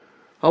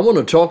I want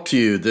to talk to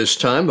you this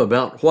time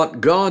about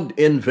what God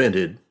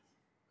invented.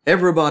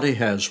 Everybody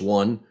has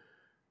one,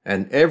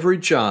 and every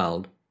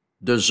child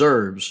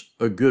deserves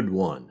a good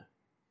one.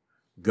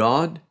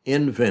 God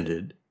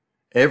invented,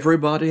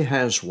 everybody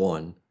has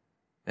one,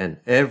 and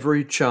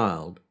every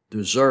child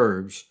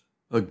deserves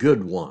a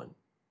good one.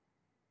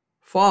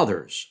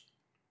 Fathers.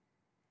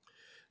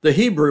 The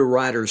Hebrew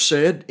writer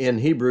said in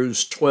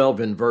Hebrews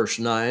 12 and verse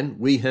 9,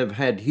 "We have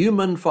had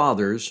human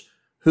fathers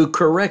who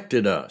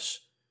corrected us,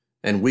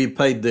 and we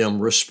paid them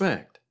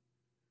respect."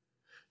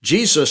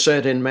 Jesus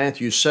said in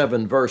Matthew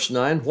 7 verse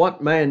 9,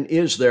 "What man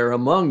is there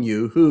among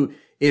you who,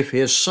 if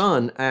his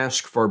son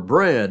ask for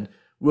bread,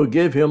 will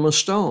give him a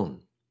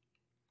stone?"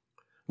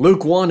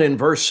 Luke 1 in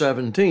verse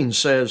 17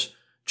 says,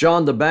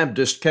 "John the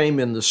Baptist came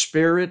in the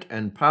spirit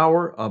and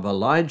power of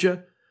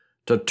Elijah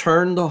to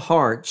turn the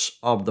hearts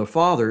of the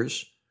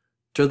fathers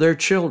to their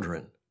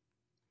children."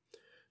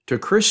 To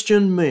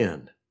Christian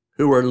men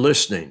who are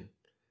listening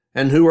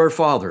and who are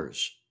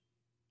fathers,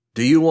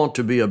 do you want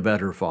to be a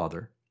better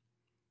father?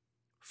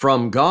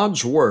 From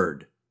God's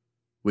Word,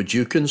 would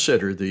you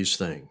consider these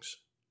things?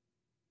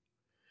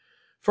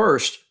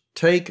 First,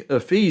 take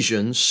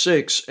Ephesians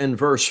 6 and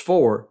verse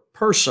 4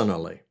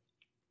 personally.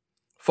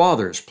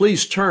 Fathers,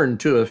 please turn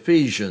to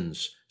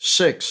Ephesians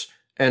 6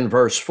 and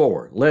verse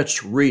 4.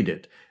 Let's read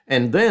it.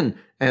 And then,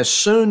 as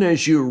soon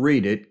as you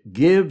read it,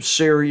 give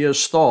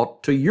serious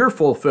thought to your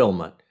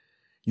fulfillment,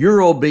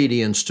 your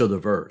obedience to the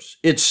verse.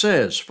 It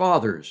says,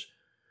 "Fathers,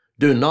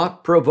 do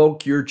not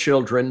provoke your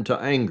children to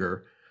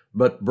anger,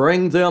 but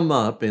bring them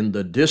up in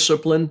the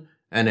discipline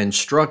and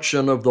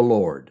instruction of the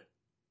Lord."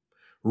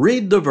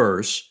 Read the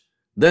verse,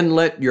 then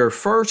let your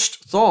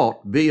first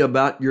thought be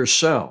about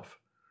yourself.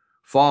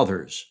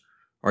 Fathers,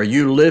 are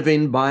you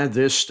living by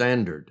this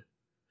standard?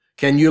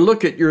 Can you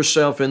look at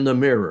yourself in the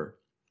mirror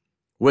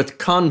with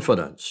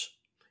confidence?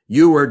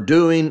 You are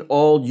doing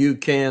all you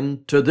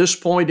can to this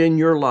point in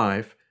your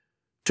life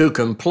to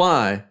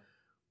comply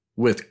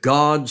with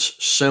God's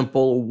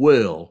simple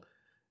will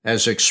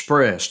as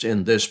expressed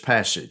in this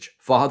passage.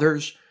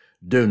 Fathers,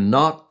 do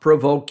not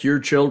provoke your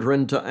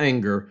children to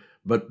anger,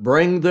 but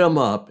bring them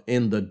up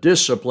in the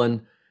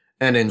discipline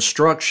and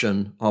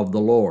instruction of the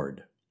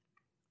Lord.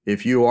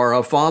 If you are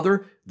a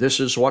father, this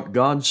is what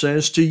God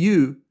says to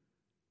you,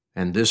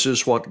 and this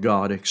is what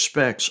God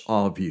expects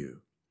of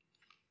you.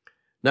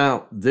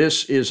 Now,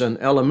 this is an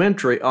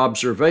elementary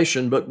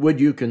observation, but would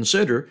you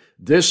consider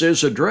this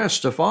is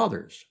addressed to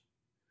fathers?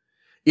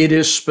 It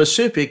is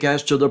specific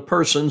as to the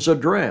persons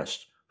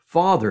addressed,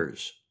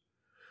 fathers.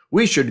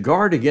 We should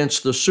guard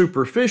against the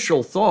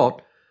superficial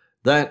thought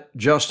that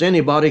just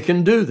anybody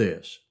can do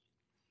this.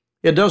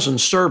 It doesn't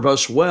serve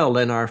us well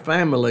in our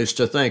families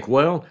to think,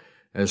 well,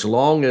 as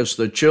long as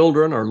the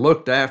children are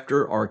looked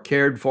after or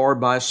cared for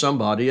by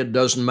somebody, it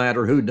doesn't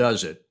matter who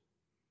does it.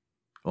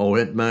 Oh,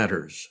 it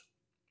matters.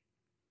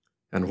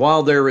 And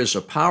while there is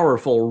a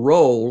powerful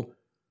role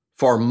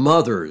for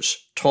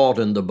mothers taught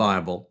in the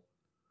Bible,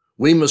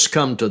 we must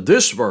come to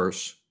this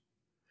verse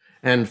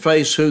and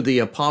face who the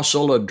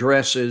apostle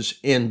addresses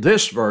in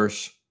this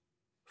verse,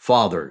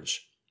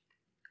 fathers.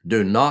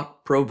 Do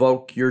not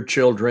provoke your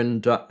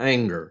children to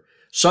anger.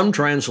 Some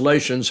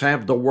translations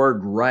have the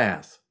word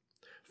wrath.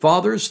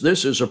 Fathers,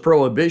 this is a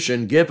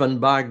prohibition given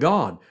by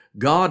God.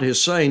 God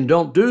is saying,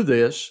 don't do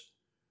this.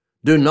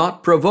 Do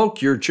not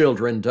provoke your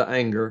children to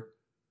anger.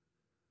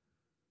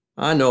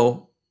 I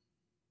know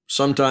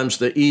sometimes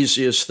the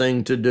easiest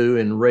thing to do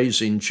in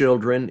raising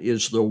children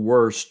is the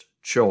worst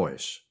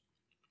choice.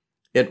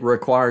 It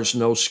requires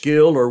no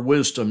skill or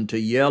wisdom to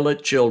yell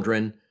at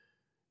children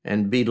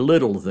and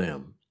belittle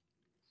them.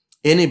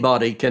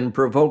 Anybody can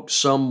provoke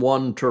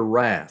someone to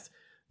wrath.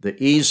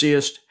 The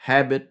easiest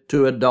habit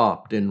to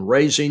adopt in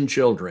raising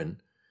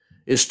children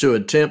is to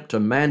attempt to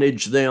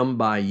manage them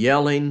by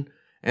yelling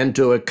and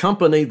to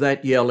accompany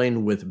that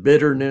yelling with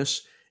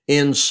bitterness,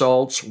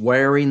 insults,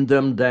 wearing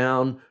them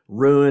down,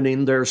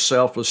 ruining their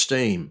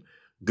self-esteem.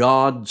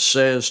 God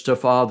says to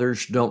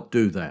fathers, don't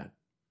do that.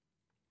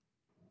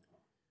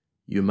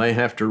 You may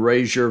have to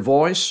raise your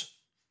voice,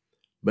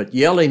 but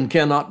yelling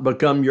cannot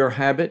become your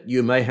habit.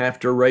 You may have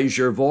to raise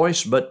your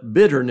voice, but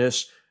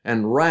bitterness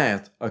and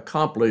wrath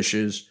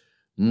accomplishes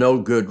no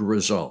good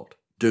result.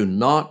 Do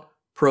not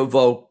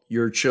provoke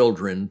your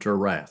children to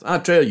wrath. I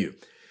tell you,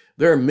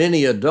 there are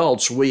many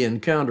adults we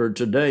encounter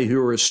today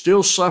who are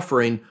still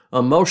suffering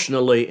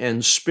emotionally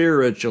and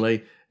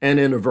spiritually and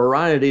in a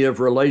variety of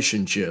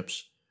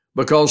relationships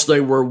because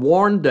they were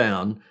worn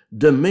down,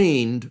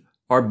 demeaned,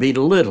 or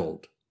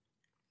belittled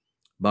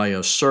by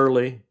a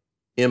surly,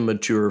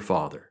 immature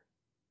father.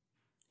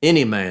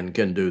 Any man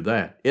can do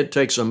that. It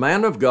takes a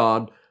man of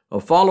God, a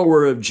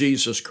follower of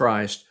Jesus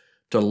Christ,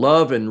 to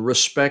love and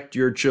respect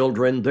your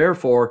children,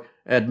 therefore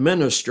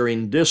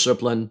administering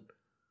discipline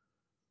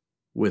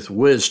with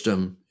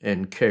wisdom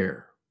and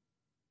care.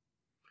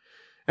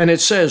 And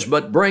it says,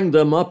 but bring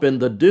them up in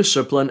the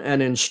discipline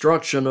and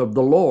instruction of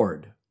the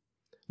Lord.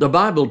 The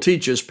Bible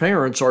teaches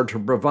parents are to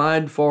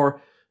provide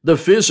for the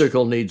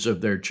physical needs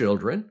of their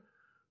children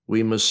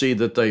We must see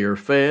that they are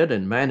fed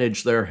and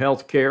manage their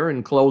health care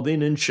and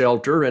clothing and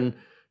shelter and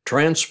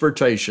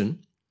transportation.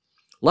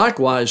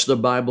 Likewise, the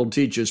Bible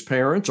teaches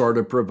parents are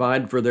to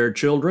provide for their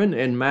children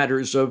in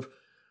matters of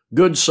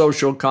good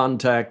social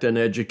contact and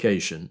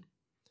education.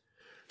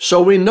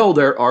 So we know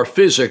there are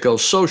physical,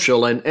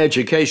 social, and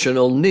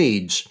educational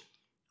needs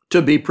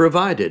to be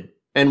provided,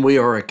 and we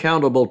are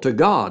accountable to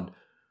God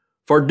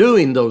for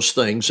doing those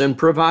things and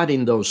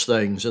providing those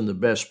things in the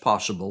best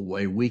possible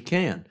way we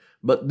can.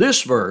 But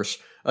this verse,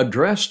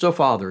 addressed to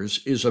fathers,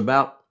 is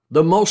about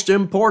the most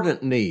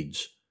important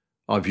needs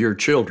of your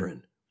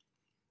children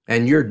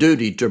and your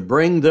duty to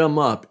bring them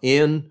up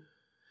in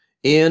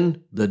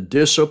the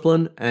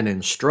discipline and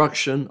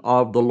instruction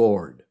of the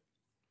Lord.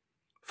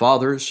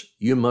 Fathers,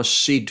 you must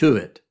see to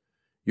it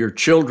your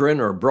children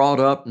are brought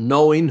up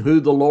knowing who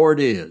the Lord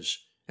is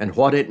and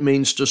what it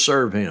means to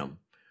serve Him.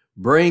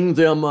 Bring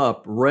them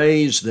up,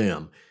 raise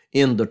them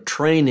in the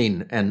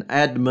training and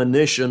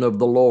admonition of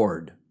the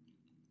Lord.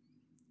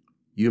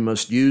 You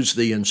must use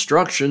the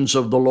instructions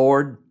of the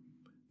Lord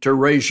to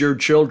raise your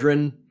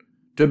children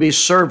to be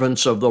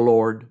servants of the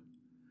Lord.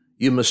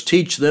 You must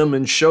teach them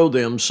and show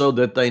them so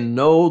that they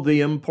know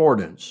the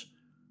importance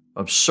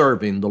of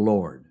serving the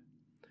Lord.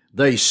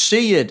 They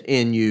see it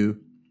in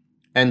you,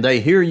 and they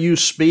hear you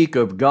speak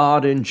of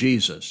God and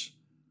Jesus.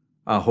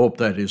 I hope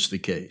that is the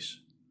case.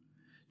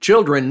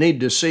 Children need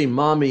to see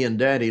mommy and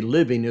daddy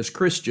living as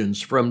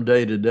Christians from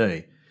day to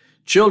day.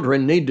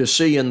 Children need to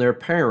see in their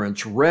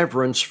parents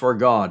reverence for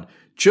God.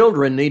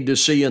 Children need to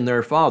see in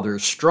their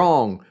fathers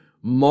strong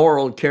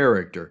moral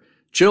character.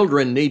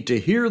 Children need to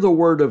hear the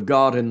Word of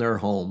God in their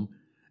home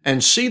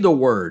and see the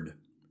Word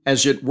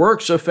as it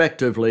works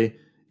effectively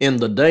in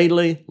the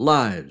daily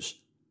lives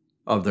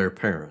of their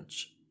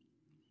parents.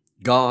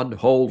 God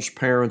holds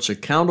parents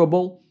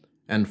accountable,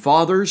 and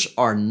fathers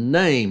are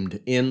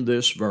named in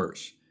this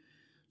verse.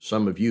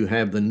 Some of you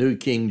have the New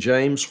King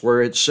James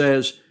where it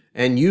says,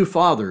 "And you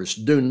fathers,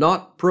 do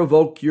not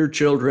provoke your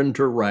children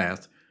to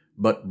wrath,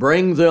 but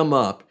bring them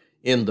up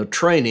in the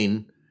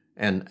training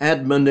and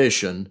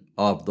admonition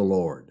of the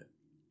Lord."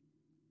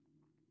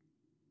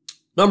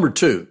 Number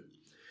 2,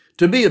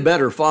 to be a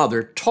better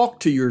father, talk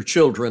to your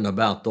children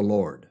about the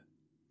Lord.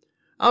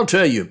 I'll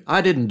tell you,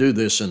 I didn't do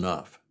this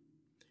enough.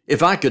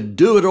 If I could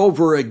do it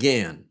over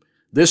again,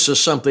 this is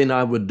something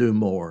I would do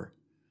more.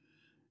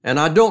 And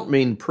I don't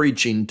mean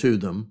preaching to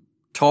them,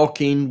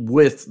 talking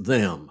with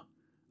them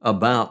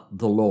about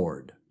the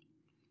Lord.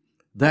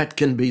 That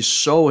can be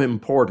so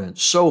important,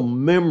 so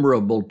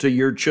memorable to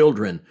your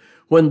children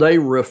when they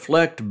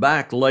reflect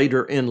back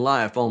later in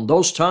life on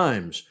those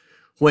times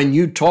when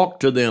you talk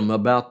to them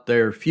about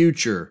their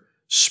future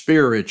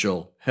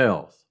spiritual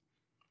health.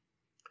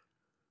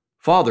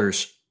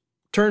 Fathers,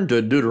 turn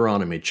to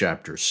Deuteronomy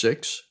chapter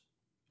 6.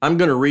 I'm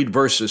going to read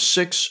verses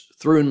 6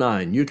 through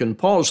 9. You can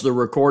pause the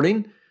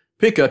recording,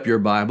 pick up your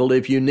Bible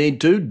if you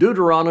need to.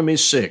 Deuteronomy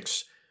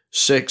 6,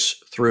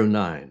 6 through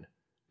 9.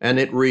 And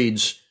it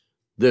reads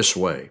this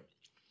way: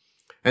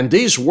 "And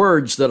these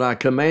words that I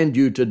command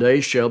you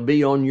today shall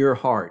be on your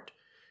heart.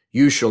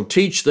 You shall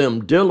teach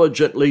them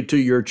diligently to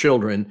your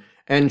children,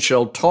 and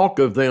shall talk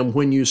of them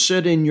when you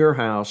sit in your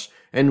house,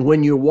 and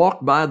when you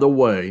walk by the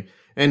way,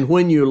 and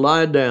when you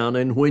lie down,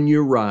 and when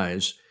you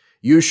rise.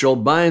 You shall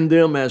bind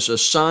them as a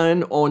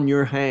sign on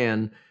your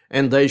hand,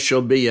 and they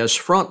shall be as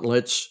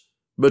frontlets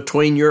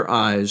between your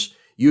eyes.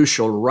 You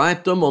shall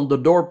write them on the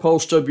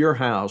doorpost of your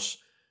house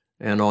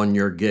and on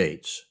your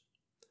gates."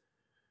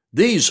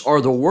 These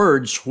are the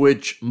words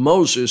which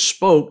Moses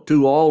spoke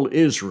to all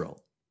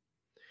Israel.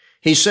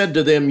 He said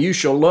to them, "You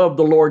shall love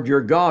the Lord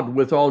your God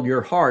with all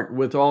your heart,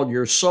 with all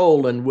your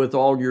soul, and with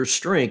all your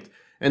strength."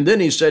 And then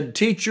he said,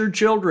 "Teach your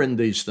children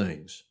these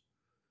things.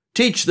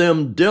 Teach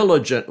them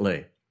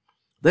diligently."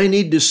 They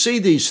need to see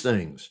these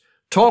things.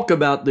 Talk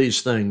about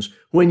these things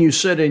when you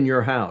sit in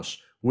your house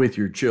with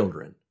your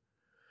children.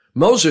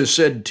 Moses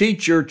said,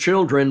 "Teach your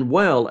children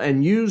well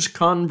and use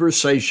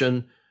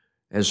conversation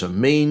as a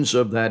means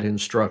of that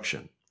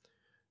instruction."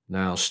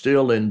 Now,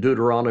 still in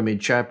Deuteronomy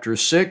chapter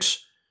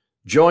 6,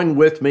 join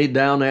with me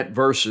down at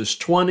verses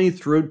 20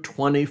 through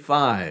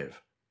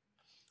 25.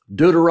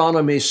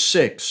 Deuteronomy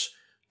 6,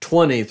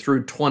 20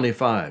 through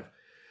 25.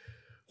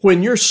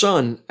 "When your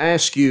son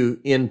asks you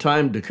in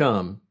time to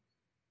come,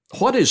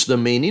 'What is the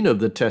meaning of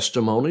the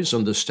testimonies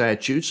and the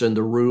statutes and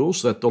the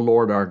rules that the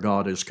Lord our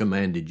God has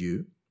commanded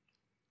you?'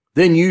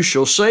 then you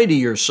shall say to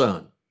your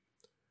son,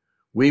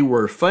 'We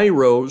were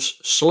Pharaoh's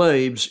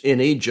slaves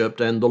in Egypt,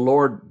 and the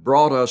Lord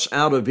brought us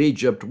out of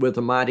Egypt with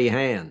a mighty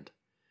hand.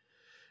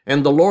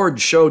 And the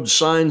Lord showed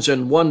signs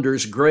and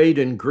wonders great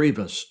and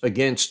grievous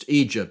against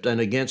Egypt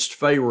and against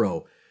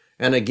Pharaoh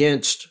and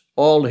against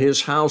all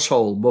his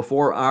household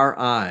before our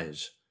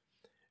eyes.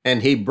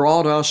 And he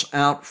brought us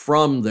out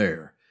from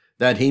there,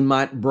 that he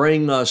might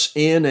bring us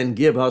in and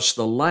give us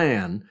the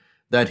land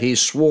that he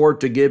swore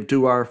to give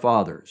to our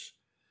fathers.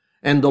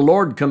 And the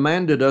Lord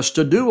commanded us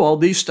to do all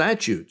these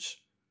statutes,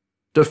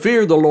 to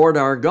fear the Lord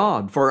our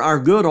God for our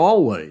good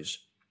always,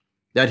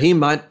 that he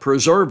might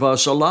preserve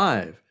us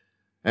alive,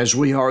 as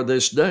we are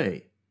this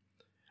day.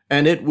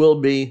 and it will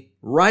be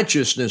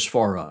righteousness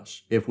for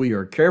us if we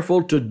are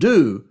careful to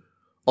do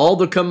all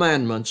the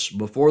commandments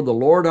before the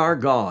Lord our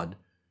God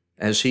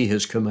as He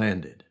has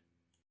commanded.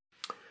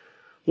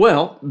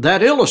 Well,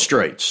 that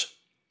illustrates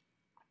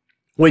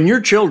when your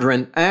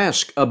children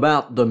ask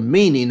about the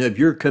meaning of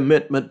your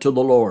commitment to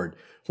the Lord,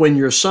 when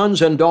your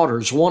sons and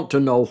daughters want to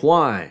know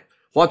why,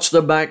 what's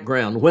the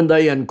background, when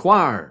they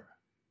inquire,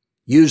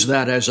 use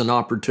that as an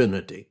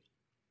opportunity.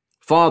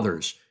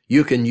 Fathers,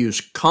 you can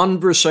use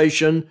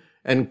conversation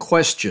and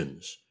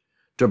questions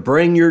to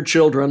bring your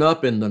children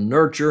up in the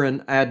nurture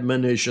and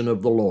admonition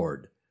of the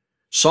Lord.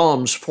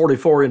 Psalms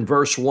 44 in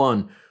verse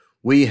 1,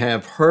 we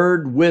have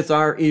heard with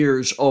our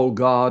ears, O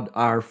God,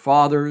 our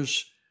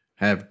fathers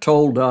have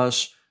told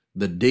us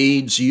the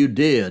deeds you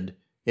did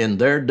in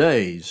their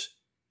days,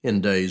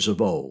 in days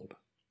of old.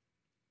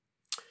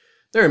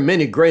 There are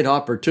many great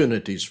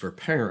opportunities for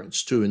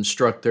parents to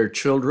instruct their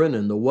children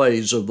in the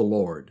ways of the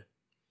Lord.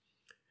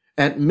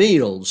 At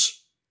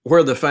meals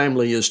where the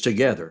family is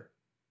together,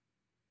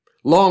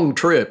 long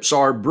trips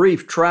or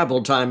brief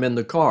travel time in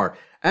the car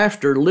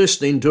after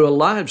listening to a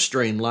live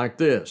stream like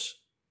this,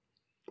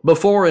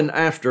 before and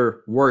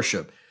after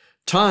worship,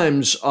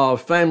 times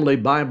of family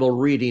Bible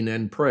reading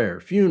and prayer,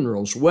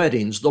 funerals,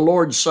 weddings, the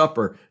Lord's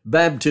Supper,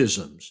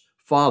 baptisms.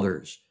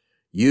 Fathers,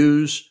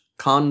 use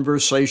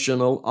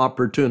conversational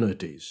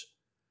opportunities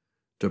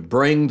to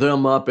bring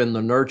them up in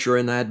the nurture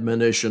and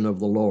admonition of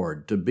the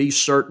Lord, to be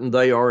certain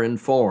they are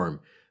informed,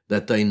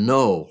 that they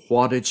know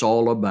what it's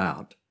all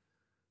about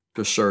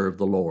to serve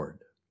the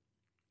Lord.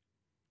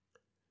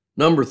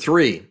 Number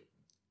 3,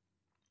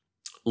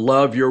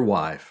 love your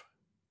wife.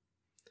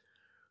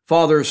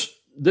 Fathers,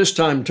 this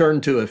time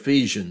turn to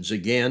Ephesians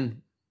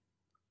again.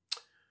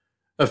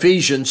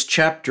 Ephesians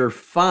chapter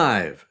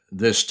 5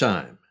 this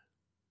time.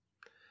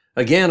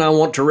 Again, I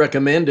want to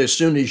recommend as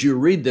soon as you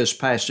read this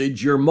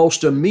passage, your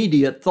most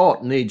immediate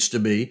thought needs to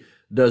be,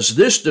 does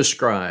this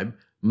describe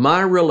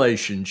my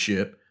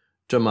relationship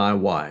to my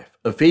wife?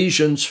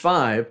 Ephesians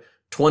 5,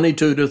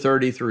 22 to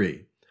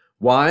 33.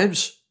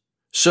 Wives,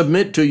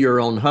 submit to your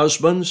own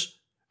husbands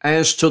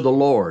as to the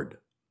Lord.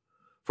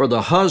 For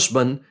the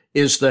husband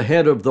is the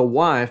head of the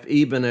wife,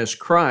 even as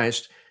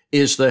Christ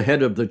is the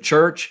head of the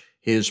church,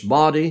 His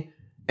body,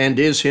 and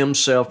is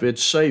Himself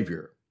its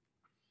Savior.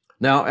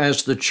 Now,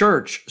 as the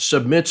church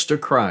submits to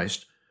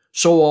Christ,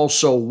 so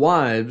also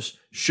wives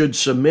should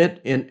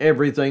submit in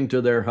everything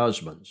to their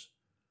husbands.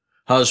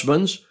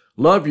 Husbands,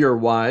 love your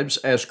wives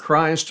as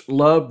Christ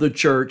loved the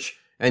church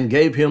and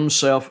gave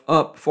Himself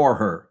up for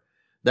her,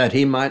 that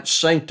He might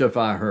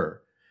sanctify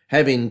her,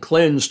 having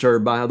cleansed her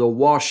by the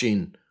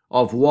washing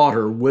of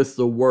water with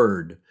the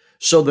word,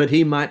 so that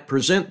He might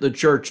present the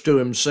church to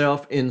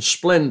Himself in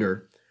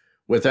splendor,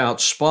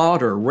 without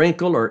spot or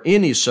wrinkle or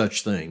any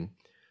such thing,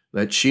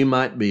 that she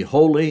might be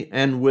holy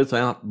and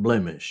without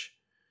blemish.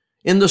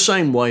 In the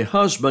same way,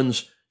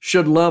 husbands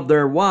should love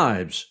their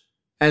wives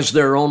as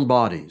their own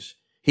bodies.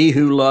 He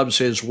who loves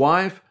his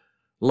wife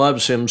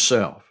loves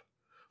himself.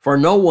 For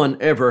no one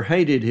ever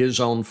hated his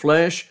own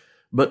flesh,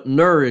 but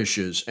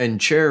nourishes and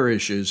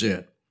cherishes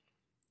it,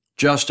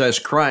 just as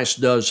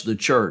Christ does the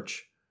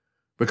church,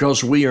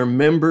 because we are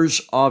members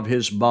of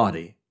His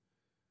body.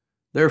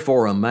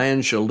 Therefore a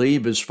man shall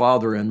leave his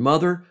father and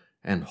mother,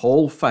 and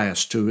hold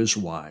fast to his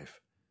wife,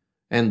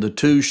 and the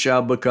two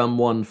shall become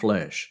one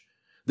flesh.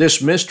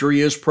 This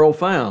mystery is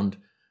profound,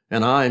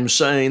 and I am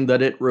saying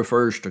that it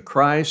refers to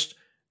Christ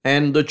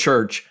and the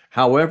church.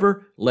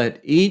 However, let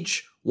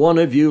each one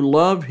of you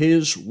love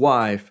his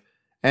wife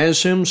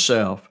as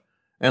himself,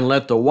 and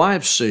let the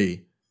wife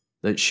see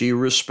that she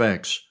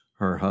respects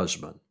her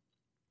husband.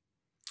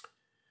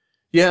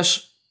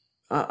 Yes,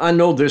 I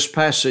know this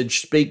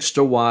passage speaks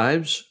to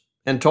wives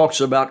and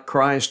talks about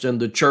Christ and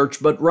the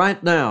church, but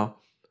right now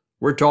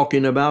we're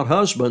talking about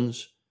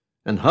husbands.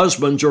 And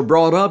husbands are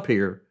brought up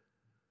here,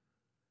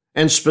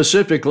 and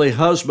specifically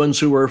husbands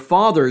who are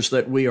fathers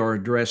that we are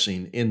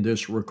addressing in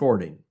this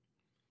recording.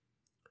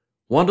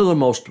 One of the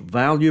most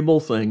valuable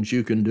things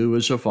you can do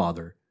as a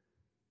father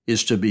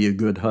is to be a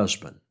good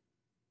husband.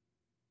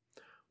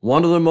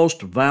 One of the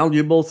most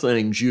valuable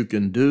things you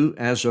can do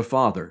as a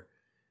father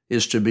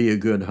is to be a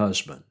good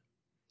husband.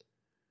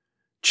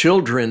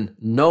 Children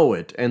know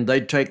it, and they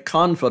take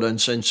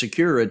confidence and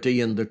security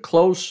in the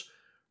close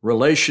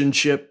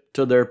relationship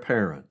to their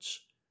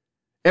parents.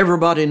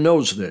 Everybody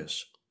knows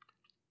this.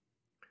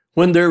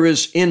 When there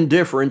is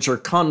indifference or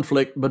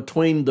conflict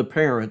between the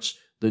parents,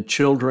 the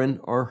children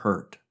are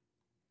hurt.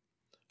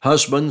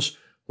 Husbands,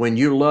 when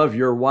you love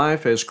your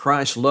wife as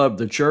Christ loved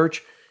the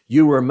church,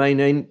 you are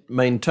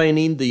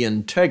maintaining the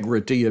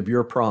integrity of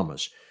your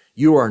promise.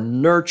 You are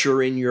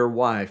nurturing your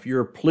wife,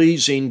 you're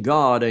pleasing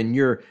God, and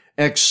you're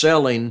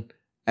excelling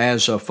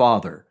as a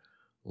father.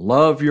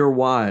 Love your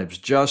wives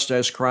just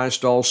as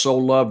Christ also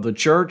loved the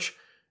church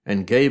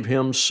and gave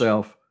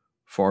Himself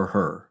for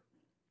her.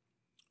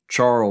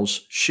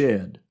 Charles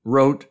Shedd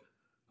wrote,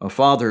 a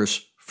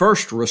father's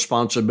first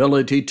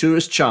responsibility to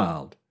his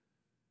child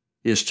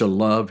is to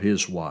love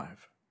his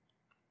wife.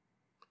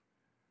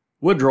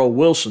 Woodrow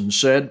Wilson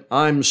said,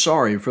 "I'm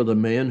sorry for the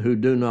men who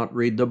do not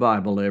read the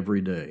Bible every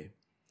day.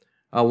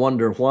 I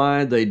wonder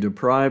why they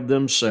deprive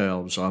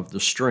themselves of the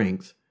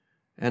strength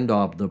and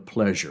of the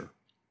pleasure."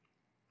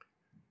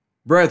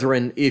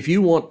 Brethren, if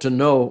you want to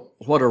know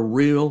what a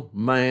real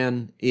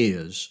man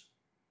is,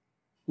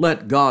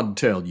 let God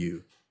tell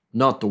you,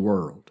 not the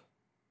world.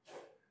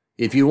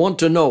 If you want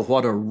to know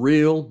what a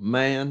real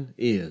man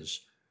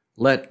is,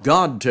 let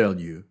God tell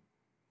you,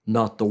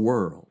 not the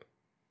world.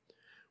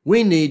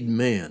 We need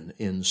men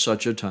in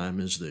such a time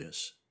as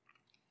this.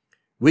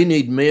 We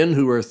need men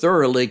who are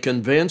thoroughly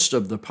convinced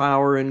of the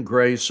power and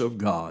grace of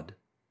God.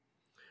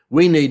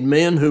 We need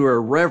men who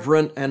are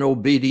reverent and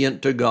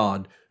obedient to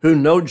God, who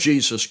know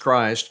Jesus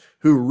Christ,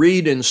 who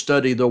read and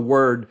study the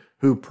Word,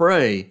 who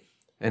pray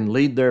and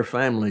lead their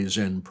families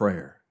in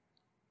prayer.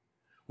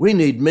 We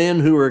need men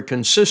who are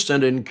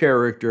consistent in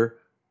character,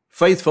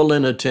 faithful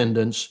in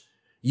attendance,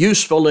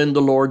 useful in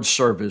the Lord's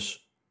service,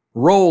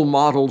 role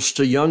models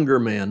to younger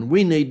men.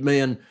 We need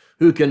men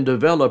who can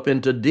develop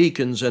into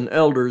deacons and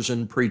elders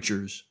and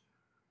preachers.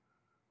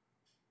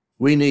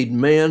 We need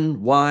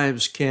men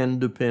wives can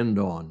depend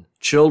on,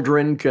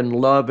 children can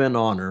love and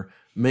honor,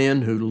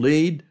 men who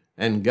lead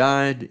and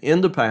guide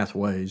in the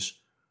pathways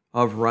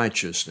of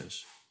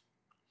righteousness.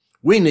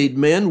 We need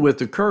men with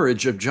the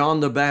courage of John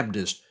the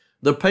Baptist,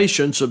 the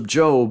patience of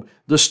Job,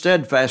 the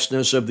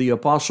steadfastness of the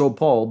Apostle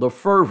Paul, the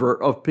fervor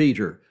of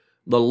Peter,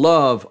 the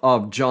love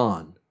of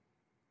John.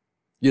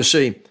 You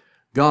see,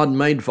 God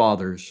made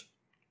fathers.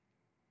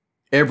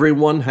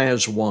 Everyone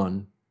has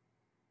one,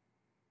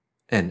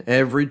 and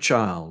every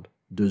child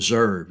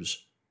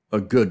deserves a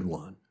good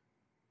one.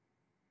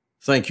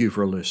 Thank you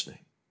for listening.